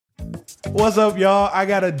What's up, y'all? I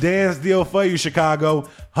got a dance deal for you, Chicago.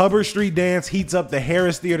 Hubbard Street Dance heats up the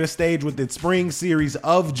Harris Theater stage with its spring series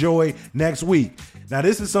of Joy next week. Now,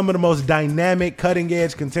 this is some of the most dynamic,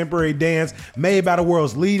 cutting-edge contemporary dance made by the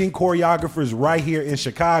world's leading choreographers right here in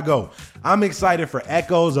Chicago. I'm excited for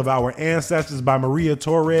echoes of our ancestors by Maria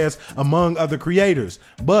Torres, among other creators.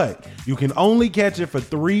 But you can only catch it for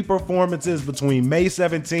 3 performances between May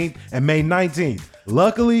 17th and May 19th.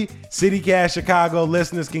 Luckily, CityCast Chicago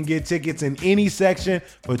listeners can get tickets in any section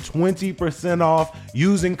for 20% off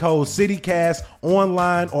using code CityCast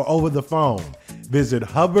online or over the phone. Visit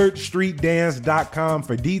hubbardstreetdance.com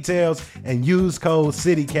for details and use code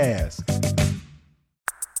CityCast.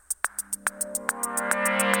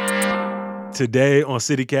 Today on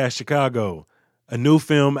CityCast Chicago, a new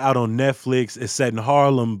film out on Netflix is set in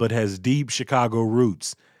Harlem but has deep Chicago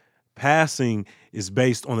roots. Passing is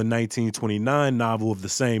based on the 1929 novel of the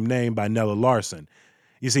same name by Nella Larsen.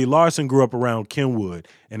 You see, Larsen grew up around Kenwood,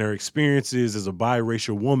 and her experiences as a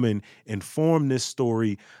biracial woman informed this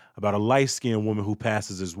story about a light-skinned woman who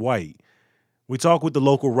passes as white. We talk with the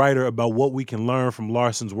local writer about what we can learn from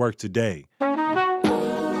Larsen's work today.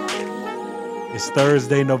 It's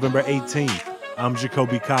Thursday, November 18th. I'm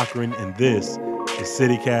Jacoby Cochran, and this is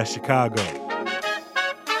CityCast Chicago.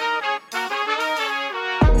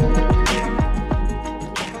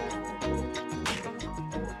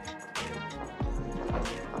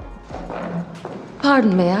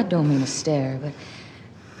 Pardon me, I don't mean to stare, but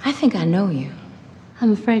I think I know you.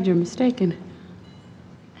 I'm afraid you're mistaken.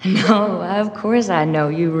 No, of course I know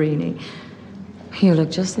you, Renee. You look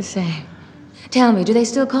just the same. Tell me, do they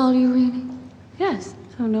still call you Renee? Yes,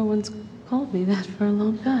 so no one's called me that for a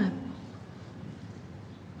long time.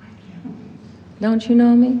 Don't you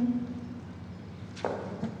know me?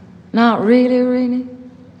 Not really, Renee?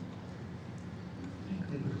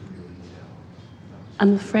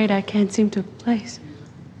 I'm afraid I can't seem to place.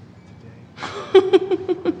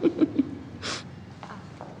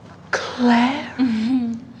 Claire?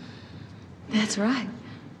 Mm-hmm. That's right.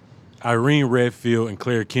 Irene Redfield and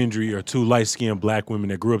Claire Kendry are 2 light-skinned black women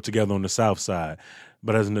that grew up together on the South Side.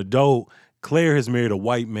 But as an adult, Claire has married a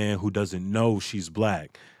white man who doesn't know she's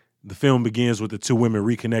black. The film begins with the 2 women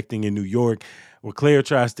reconnecting in New York, where Claire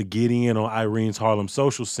tries to get in on Irene's Harlem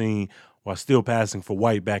social scene while still passing for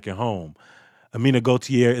white back at home. Amina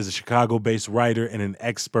Gautier is a Chicago-based writer and an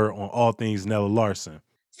expert on all things Nella Larsen.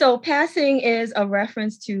 So passing is a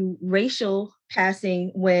reference to racial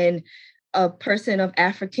passing when a person of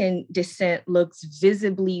African descent looks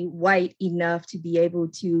visibly white enough to be able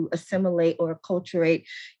to assimilate or acculturate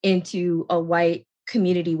into a white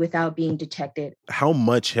community without being detected. How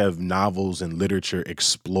much have novels and literature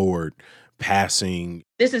explored passing?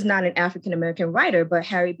 This is not an African-American writer, but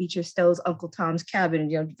Harriet Beecher Stowe's Uncle Tom's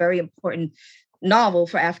Cabin, very important novel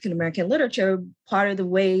for African-American literature. Part of the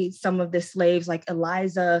way some of the slaves like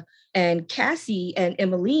Eliza and Cassie and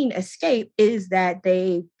Emmeline escape is that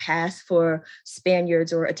they pass for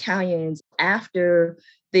Spaniards or Italians. After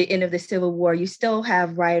the end of the Civil War, you still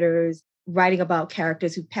have writers writing about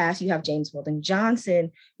characters who pass. You have James Weldon Johnson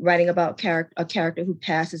writing about a character who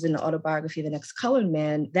passes in the autobiography of the Next Colored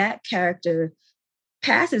Man. That character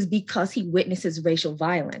passes because he witnesses racial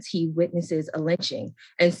violence. He witnesses a lynching.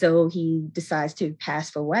 And so he decides to pass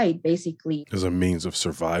for white, basically. As a means of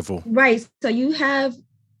survival. Right. So you have,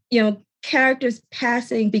 characters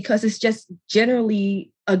passing because it's just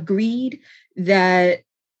generally agreed that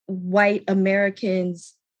white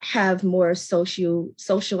Americans have more social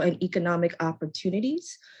and economic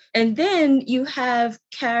opportunities. And then you have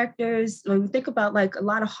characters, when we think about like a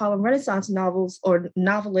lot of Harlem Renaissance novels or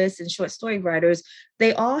novelists and short story writers,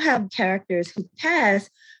 they all have characters who pass,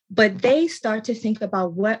 but they start to think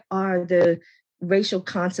about what are the racial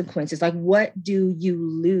consequences, like what do you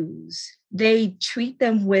lose? They treat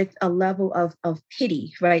them with a level of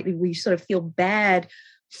pity, right? We sort of feel bad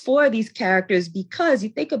for these characters because you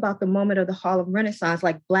think about the moment of the Harlem Renaissance,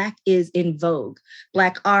 like Black is in vogue,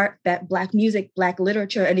 Black art, Black music, Black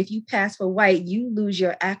literature. And if you pass for white, you lose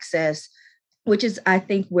your access, which is, I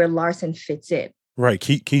think, where Larsen fits in. Right.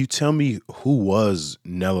 Can you tell me who was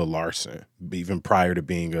Nella Larsen, even prior to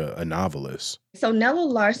being a novelist? So Nella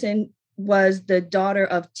Larsen was the daughter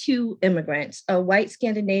of 2 immigrants, a white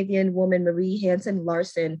Scandinavian woman, Marie Hansen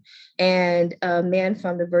Larsen, and a man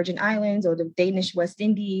from the Virgin Islands or the Danish West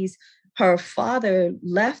Indies. Her father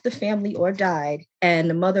left the family or died,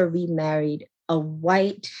 and the mother remarried a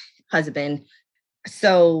white husband.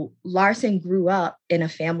 So Larsen grew up in a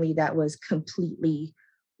family that was completely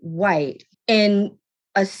white in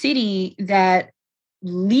a city that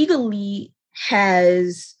legally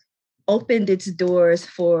has opened its doors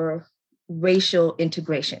for racial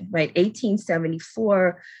integration, right?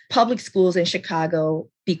 1874, public schools in Chicago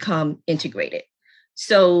become integrated.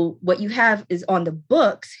 So what you have is on the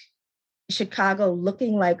books, Chicago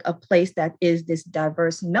looking like a place that is this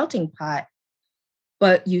diverse melting pot,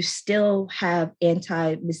 but you still have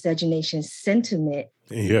anti-miscegenation sentiment.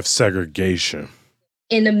 And you have segregation.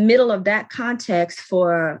 In the middle of that context,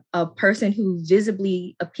 for a person who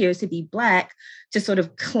visibly appears to be Black to sort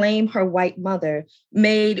of claim her white mother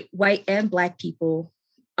made white and Black people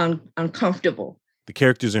uncomfortable. The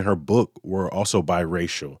characters in her book were also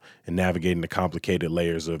biracial and navigating the complicated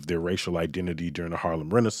layers of their racial identity during the Harlem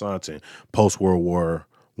Renaissance and post-World War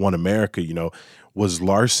I America. Was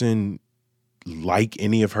Larson like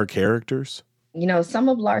any of her characters? Some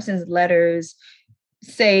of Larson's letters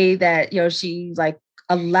say that, she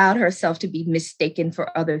allowed herself to be mistaken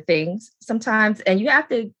for other things sometimes. And you have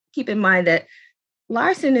to keep in mind that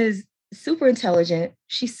Larson is super intelligent.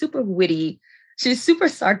 She's super witty. She's super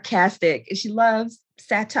sarcastic. And she loves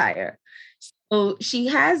satire. So she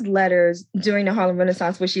has letters during the Harlem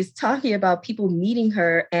Renaissance where she's talking about people meeting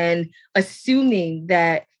her and assuming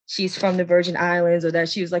that she's from the Virgin Islands or that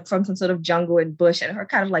she was from some sort of jungle and bush, and her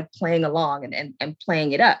kind of playing along and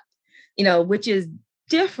playing it up, which is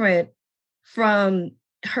different from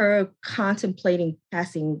her contemplating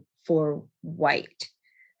passing for white.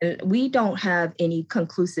 And we don't have any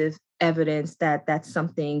conclusive evidence that that's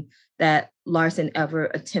something that Larson ever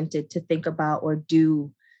attempted to think about or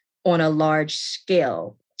do on a large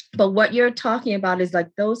scale. But what you're talking about is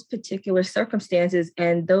those particular circumstances,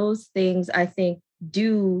 and those things I think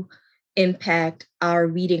do impact our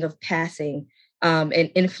reading of passing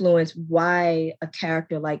and influence why a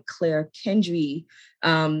character like Claire Kendry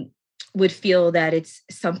would feel that it's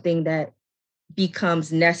something that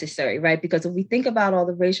becomes necessary, right? Because if we think about all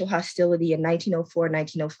the racial hostility in 1904,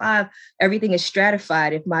 1905, everything is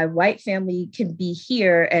stratified. If my white family can be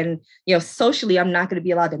here and, socially, I'm not going to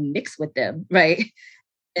be allowed to mix with them, right?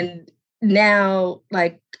 And now,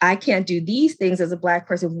 I can't do these things as a Black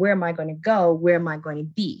person. Where am I going to go? Where am I going to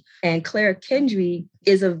be? And Claire Kendry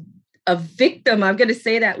is a victim, I'm going to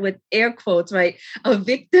say that with air quotes, right? A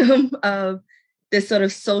victim of this sort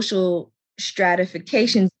of social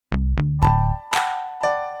stratification.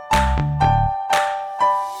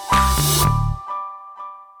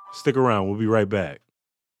 Stick around. We'll be right back.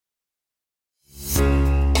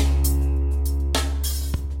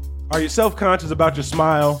 Are you self-conscious about your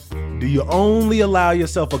smile? Do you only allow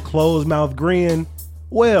yourself a closed-mouth grin?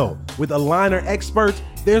 Well, with Aligner Experts,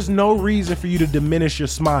 there's no reason for you to diminish your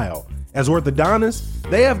smile. As orthodontists,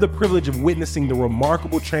 they have the privilege of witnessing the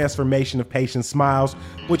remarkable transformation of patients' smiles,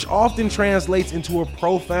 which often translates into a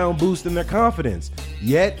profound boost in their confidence.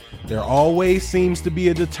 Yet, there always seems to be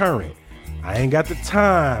a deterrent. I ain't got the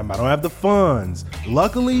time, I don't have the funds.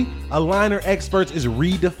 Luckily, Aligner Experts is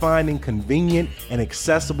redefining convenient and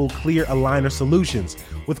accessible clear aligner solutions.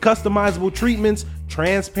 With customizable treatments,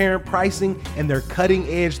 transparent pricing, and their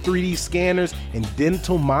cutting-edge 3D scanners and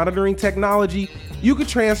dental monitoring technology, you can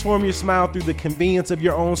transform your smile through the convenience of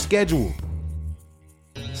your own schedule.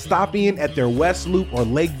 Stop in at their West Loop or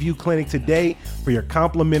Lakeview clinic today for your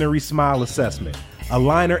complimentary smile assessment.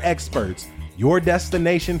 Aligner Experts, your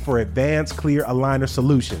destination for advanced clear aligner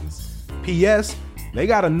solutions. P.S. They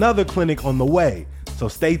got another clinic on the way, so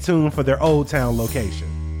stay tuned for their Old Town location.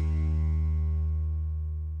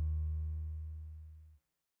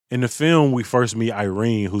 In the film, we first meet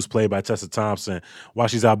Irene, who's played by Tessa Thompson, while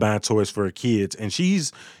she's out buying toys for her kids. And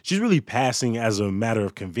she's really passing as a matter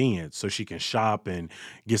of convenience, so she can shop and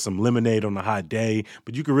get some lemonade on a hot day.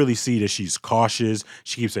 But you can really see that she's cautious.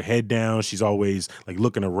 She keeps her head down. She's always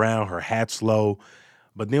looking around. Her hat's low.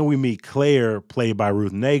 But then we meet Claire, played by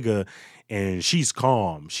Ruth Negga, and she's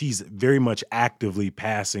calm. She's very much actively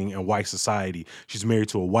passing in white society. She's married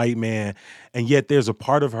to a white man, and yet there's a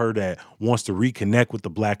part of her that wants to reconnect with the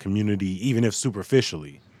Black community, even if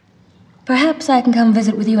superficially. Perhaps I can come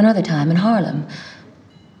visit with you another time in Harlem.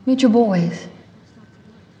 Meet your boys.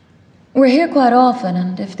 We're here quite often,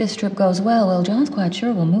 and if this trip goes well, John's quite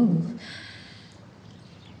sure we'll move.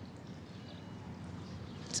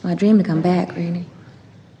 It's my dream to come back, really.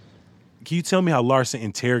 Can you tell me how Larson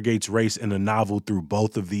interrogates race in the novel through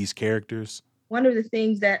both of these characters? One of the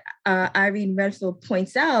things that Irene Redfield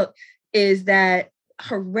points out is that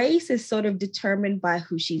her race is sort of determined by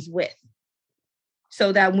who she's with.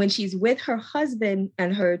 So that when she's with her husband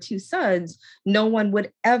and her two sons, no one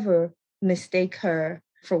would ever mistake her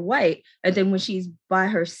for white. And then when she's by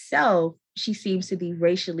herself, she seems to be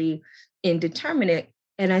racially indeterminate.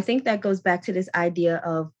 And I think that goes back to this idea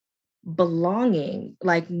of belonging,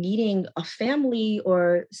 needing a family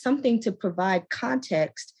or something to provide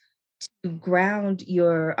context to ground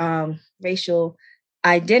your racial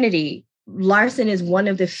identity. Larson is one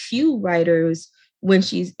of the few writers when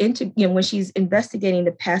she's when she's investigating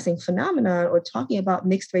the passing phenomenon or talking about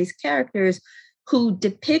mixed race characters who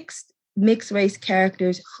depicts mixed race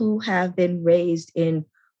characters who have been raised in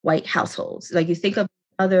white households. Like you think of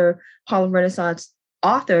other Harlem Renaissance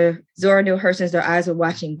author, Zora Neale Hurston's Their Eyes Were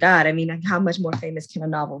Watching God. I mean, like, how much more famous can a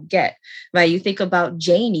novel get, right? You think about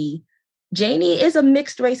Janie. Janie is a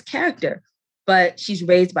mixed race character, but she's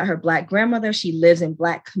raised by her Black grandmother. She lives in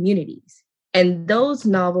Black communities. And those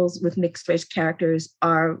novels with mixed race characters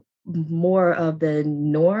are more of the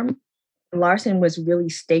norm. Larson was really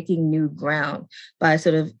staking new ground by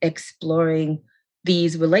sort of exploring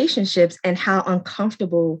these relationships and how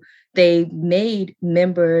uncomfortable they made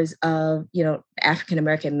members of, African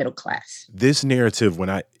American middle class. This narrative,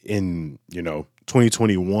 in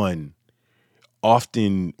 2021,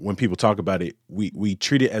 often when people talk about it, we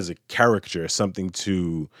treat it as a caricature, something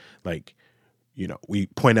to we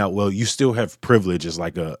point out, well, you still have privilege as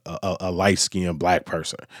like a light-skinned Black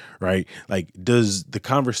person, right? Like, does the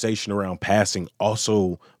conversation around passing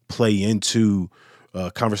also play into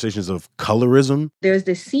conversations of colorism? There's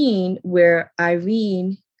this scene where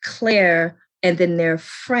Irene, Claire, and then their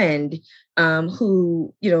friend,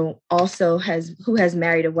 who has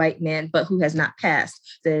married a white man, but who has not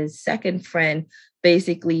passed. The second friend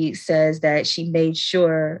basically says that she made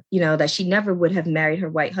sure, that she never would have married her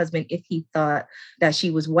white husband if he thought that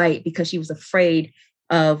she was white, because she was afraid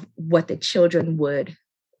of what the children would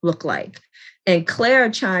look like. And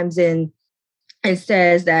Claire chimes in and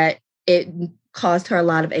says that it caused her a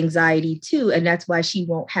lot of anxiety too. And that's why she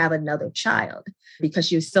won't have another child, because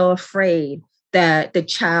she was so afraid that the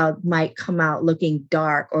child might come out looking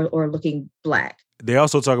dark or looking Black. They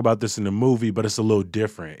also talk about this in the movie, but it's a little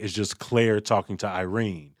different. It's just Claire talking to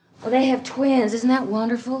Irene. Well, they have twins. Isn't that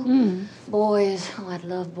wonderful? Boys. Oh, I'd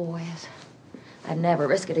love boys. I'd never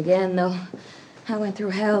risk it again, though. I went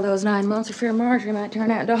through hell those 9 months for fear Marjorie might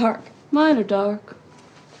turn out dark. Mine are dark.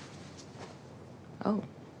 Oh.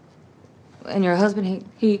 And your husband,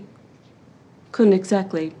 He couldn't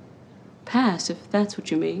exactly pass, if that's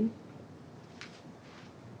what you mean.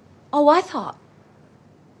 Oh, I thought.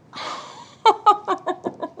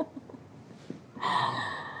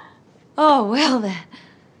 Oh, well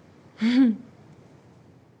then.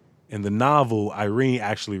 In the novel, Irene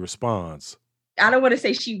actually responds. I don't want to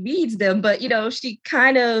say she reads them, but, she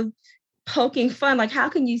kind of poking fun. Like, how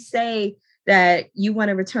can you say that you want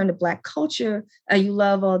to return to Black culture and you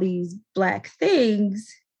love all these Black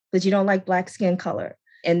things, but you don't like Black skin color?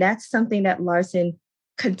 And that's something that Larson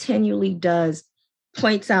continually does,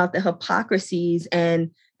 points out the hypocrisies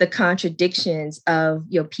and the contradictions of,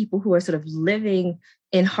 people who are sort of living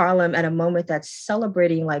in Harlem at a moment that's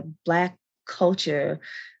celebrating like Black culture,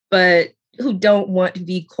 but who don't want to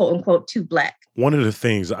be quote unquote too Black. One of the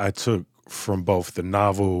things I took from both the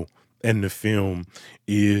novel and the film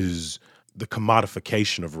is the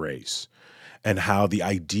commodification of race, and how the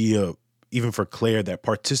idea, even for Claire, that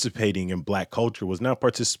participating in Black culture was not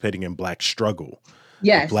participating in Black struggle.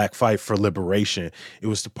 Yes. Black fight for liberation. It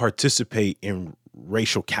was to participate in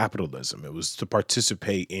racial capitalism. It was to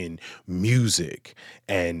participate in music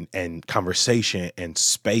and conversation and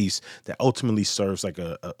space that ultimately serves like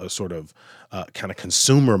a sort of kind of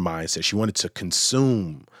consumer mindset. She wanted to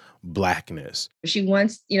consume Blackness. She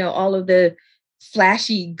wants, all of the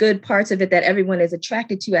flashy good parts of it that everyone is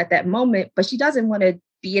attracted to at that moment, but she doesn't want to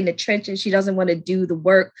be in the trenches. She doesn't want to do the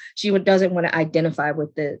work. She doesn't want to identify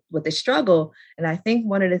with the struggle. And I think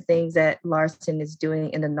one of the things that Larson is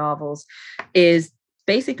doing in the novels is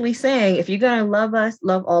basically saying, if you're going to love us,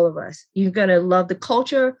 love all of us. You're going to love the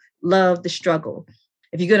culture, love the struggle.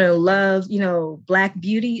 If you're going to love, Black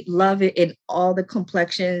beauty, love it in all the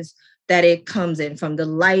complexions that it comes in, from the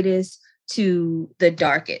lightest to the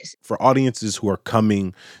darkest. For audiences who are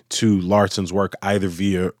coming to Larson's work either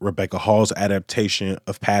via Rebecca Hall's adaptation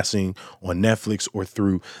of Passing on Netflix or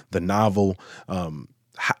through the novel,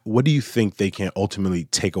 what do you think they can ultimately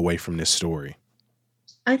take away from this story?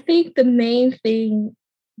 I think the main thing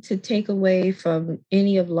to take away from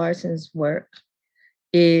any of Larson's work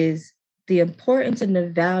is the importance and the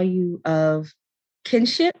value of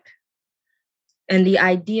kinship and the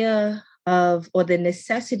idea of, or the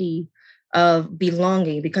necessity of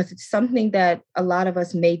belonging, because it's something that a lot of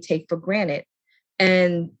us may take for granted.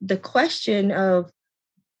 And the question of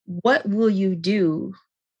what will you do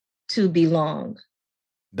to belong?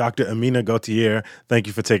 Dr. Amina Gauthier, thank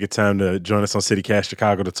you for taking time to join us on CityCast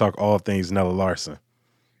Chicago to talk all things Nella Larson.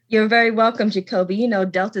 You're very welcome, Jacoby.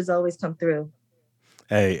 Deltas always come through.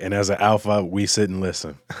 Hey, and as an alpha, we sit and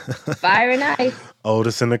listen. Fire and ice.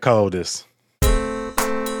 Oldest and the coldest.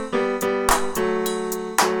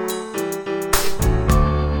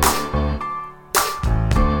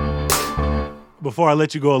 Before I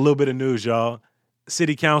let you go, a little bit of news, y'all.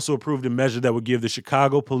 City Council approved a measure that would give the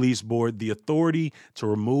Chicago Police Board the authority to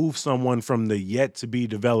remove someone from the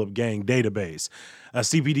yet-to-be-developed gang database.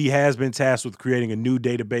 CPD has been tasked with creating a new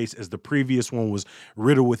database as the previous one was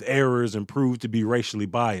riddled with errors and proved to be racially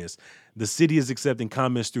biased. The city is accepting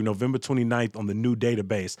comments through November 29th on the new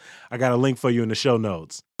database. I got a link for you in the show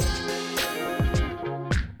notes.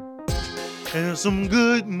 And some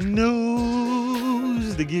good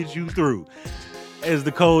news to get you through. As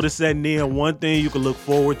the cold is setting in, one thing you can look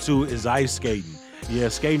forward to is ice skating. Yeah,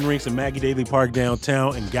 skating rinks in Maggie Daley Park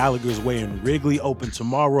downtown and Gallagher's Way in Wrigley open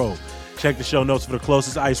tomorrow. Check the show notes for the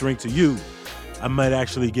closest ice rink to you. I might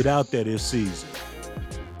actually get out there this season.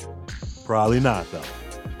 Probably not, though.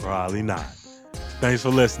 Probably not. Thanks for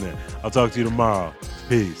listening. I'll talk to you tomorrow.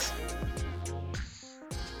 Peace.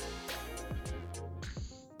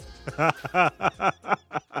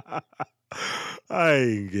 I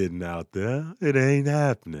ain't getting out there. It ain't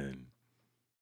happening.